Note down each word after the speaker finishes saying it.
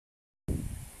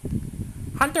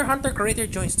Hunter x Hunter creator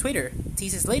joins Twitter,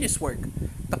 Teases' latest work.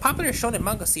 The popular shonen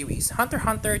manga series, Hunter x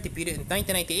Hunter, debuted in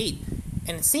 1998,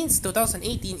 and since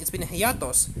 2018 it's been a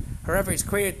hiatus. However, its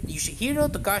creator Yoshihiro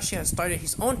Togashi has started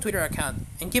his own Twitter account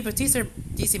and gave a teaser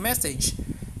message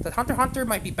that Hunter x Hunter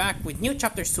might be back with new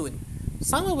chapters soon.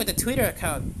 Someone with a Twitter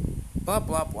account, blah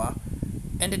blah blah,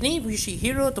 and the name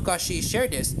Yoshihiro Togashi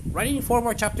shared this, writing 4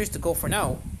 more chapters to go for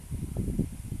now.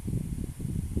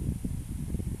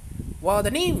 While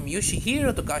the name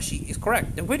Yoshihiro Togashi is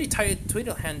correct, the weirdly titled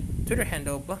Twitter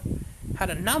handle had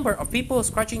a number of people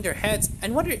scratching their heads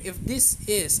and wondering if this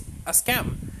is a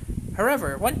scam.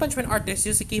 However, One Punch Man artist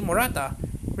Yusuke Murata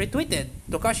retweeted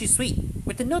Togashi's tweet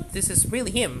with the note this is really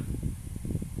him.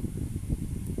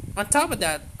 On top of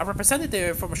that, a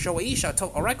representative from Shoeisha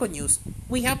told Oracle News,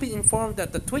 "We have been informed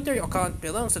that the Twitter account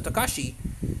belongs to Togashi,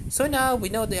 so now we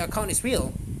know the account is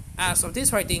real. As of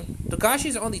this writing, Togashi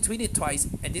is only tweeted twice,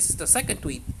 and this is the second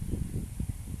tweet."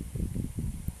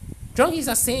 Jong is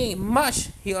not saying much.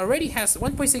 He already has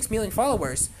 1.6 million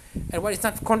followers, and while it's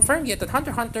not confirmed yet that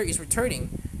Hunter x Hunter is returning,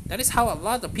 that is how a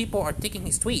lot of people are taking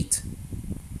his tweet.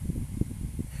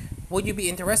 Would you be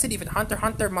interested if a Hunter x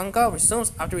Hunter manga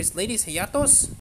resumes after its latest hiatus?